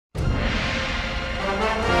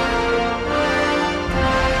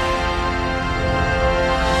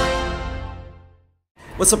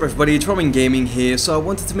What's up everybody, it's RobinGaming here. So I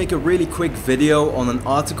wanted to make a really quick video on an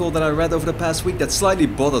article that I read over the past week that slightly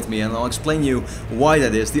bothered me, and I'll explain you why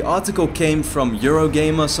that is. The article came from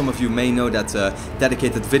Eurogamer, some of you may know that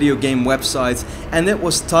dedicated video game website, and it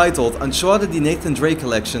was titled Uncharted the Nathan Drake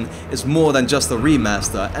Collection is more than just a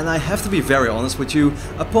remaster. And I have to be very honest with you,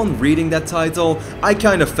 upon reading that title, I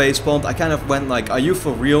kind of facepalmed. I kind of went like, are you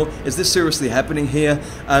for real? Is this seriously happening here?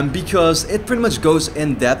 Because it pretty much goes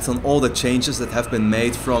in depth on all the changes that have been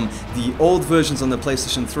made from the old versions on the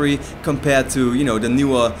PlayStation 3 compared to, you know, the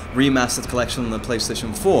newer remastered collection on the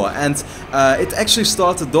PlayStation 4. And it actually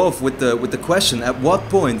started off with the question, at what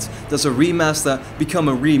point does a remaster become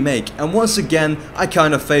a remake? And once again, I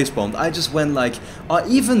kind of facepalmed. I just went like, are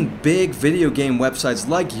even big video game websites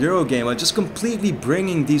like Eurogamer just completely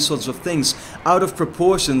bringing these sorts of things out of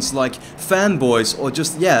proportions like fanboys or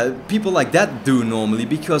just, yeah, people like that do normally?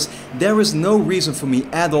 Because there is no reason for me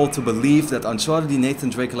at all to believe that Uncharted the Nathan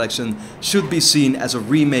Drake Collection should be seen as a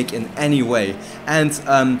remake in any way. And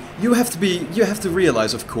you have to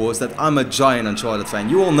realize, of course, that I'm a giant Uncharted fan.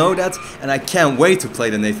 You all know that, and I can't wait to play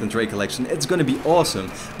the Nathan Drake Collection. It's gonna be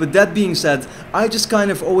awesome. But that being said, I just kind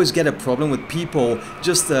of always get a problem with people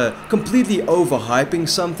just completely overhyping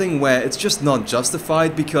something where it's just not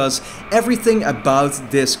justified, because everything about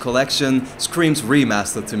this collection screams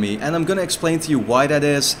remaster to me, and I'm gonna explain to you why that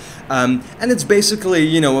is. And it's basically,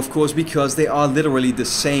 you know, of course, because they are literally the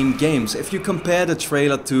same games. If you compare the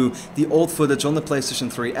trailer to the old footage on the PlayStation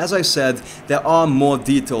 3, as I said, there are more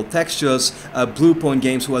detailed textures. Bluepoint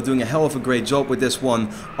Games, who are doing a hell of a great job with this one,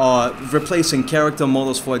 are replacing character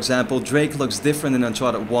models. For example, Drake looks different in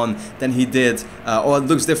Uncharted 1 than he did, or it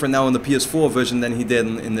looks different now in the PS4 version than he did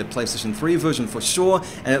in the PlayStation 3 version for sure,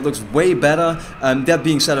 and it looks way better. That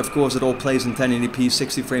being said, of course, it all plays in 1080p,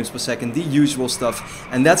 60 frames per second, the usual stuff,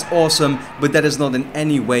 and that's awesome, but that is not in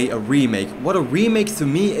any way a remake. What a remake to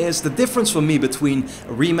me is, the difference for me between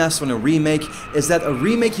a remaster and a remake is that a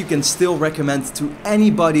remake you can still recommend to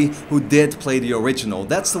anybody who did play the original.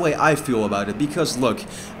 That's the way I feel about it, because look,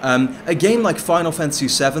 a game like Final Fantasy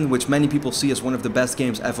VII, which many people see as one of the best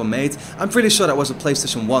games ever made, I'm pretty sure that was a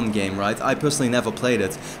PlayStation 1 game, right? I personally never played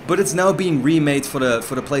it, but it's now being remade for the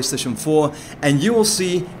PlayStation 4, and you will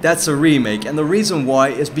see that's a remake. And the reason why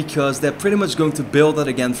is because they're pretty much going to build it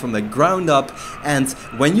again from the ground up, and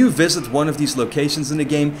when you visit one of these locations in the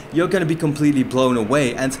game, you're going to be completely blown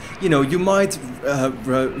away. And you know, you might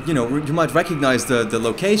recognize the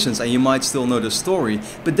locations, and you might still know the story,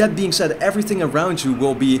 but that being said, everything around you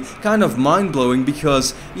will be kind of mind-blowing,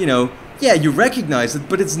 because, you know, yeah, you recognize it,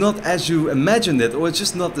 but it's not as you imagined it, or it's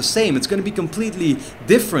just not the same. It's going to be completely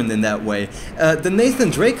different in that way. The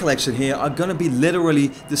Nathan Drake Collection here are going to be literally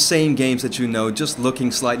the same games that you know, just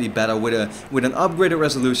looking slightly better with an upgraded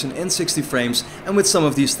resolution in 60 frames, and with some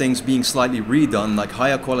of these things being slightly redone, like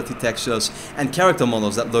higher quality textures and character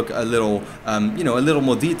models that look a little, you know, a little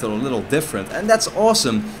more detailed, a little different, and that's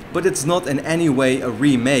awesome. But it's not in any way a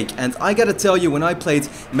remake. And I gotta tell you, when I played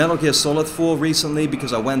Metal Gear Solid 4 recently,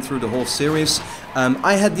 because I went through the whole series,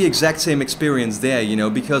 I had the exact same experience there, you know,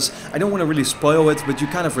 because I don't want to really spoil it, but you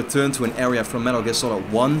kind of return to an area from Metal Gear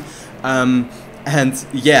Solid 1. And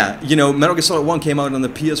yeah, you know, Metal Gear Solid 1 came out on the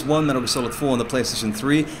PS1, Metal Gear Solid 4 on the PlayStation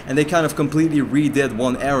 3, and they kind of completely redid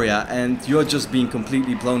one area, and you're just being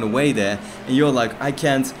completely blown away there, and you're like, I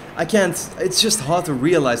can't, it's just hard to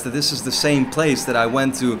realize that this is the same place that I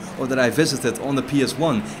went to, or that I visited on the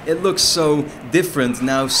PS1. It looks so different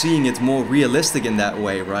now, seeing it more realistic in that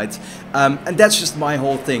way, right? And that's just my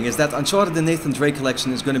whole thing, is that Uncharted the Nathan Drake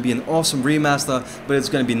Collection is going to be an awesome remaster, but it's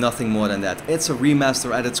going to be nothing more than that. It's a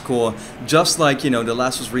remaster at its core, just like, you know, The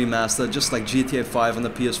Last of Us Remaster, just like GTA 5 on the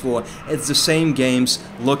PS4. It's the same games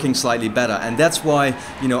looking slightly better, and that's why,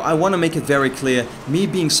 you know, I want to make it very clear, me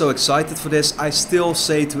being so excited for this, I still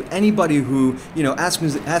say to anybody who, you know, ask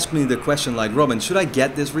me the question like, Robin, should I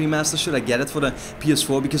get this remaster? Should I get it for the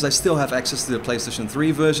PS4? Because I still have access to the PlayStation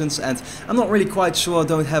 3 versions, and I'm not really quite sure, I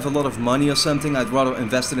don't have a lot of money or something, I'd rather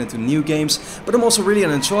invest it into new games, but I'm also really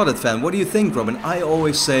an Uncharted fan. What do you think, Robin? I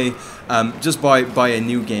always say, just buy a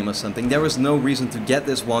new game or something. There is no reason to get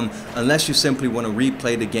this one unless you simply want to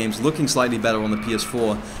replay the games looking slightly better on the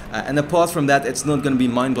PS4. And apart from that, it's not going to be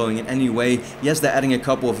mind-blowing in any way. Yes, they're adding a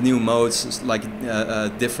couple of new modes, like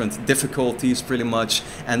different difficulties pretty much,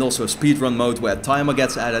 and also a speedrun mode where a timer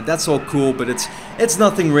gets added. That's all cool, but it's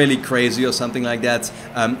nothing really crazy or something like that.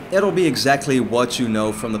 It'll be exactly what you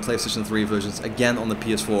know from the PlayStation 3 versions, again on the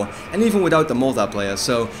PS4, and even without the multiplayer.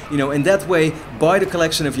 So, you know, in that way, buy the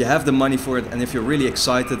collection if you have the money for it, and if you're really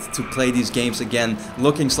excited to play these games again,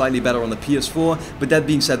 looking slightly better on the PS4. But that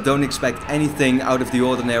being said, don't expect anything out of the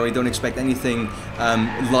ordinary. scary. Don't expect anything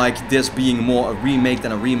like this being more a remake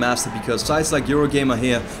than a remaster, because sites like Eurogamer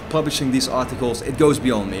here publishing these articles, it goes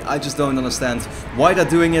beyond me. I just don't understand why they're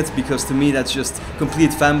doing it, because to me that's just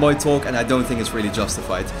complete fanboy talk and I don't think it's really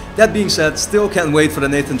justified. That being said, still can't wait for the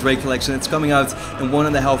Nathan Drake collection. It's coming out in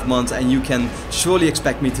 1.5 months and you can surely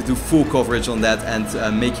expect me to do full coverage on that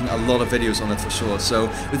and making a lot of videos on it for sure. So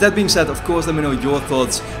with that being said, of course, let me know your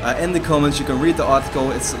thoughts in the comments. You can read the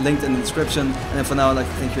article, it's linked in the description. And for now, I'd like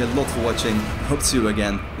to thank you a lot for watching. Hope to see you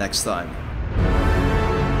again next time.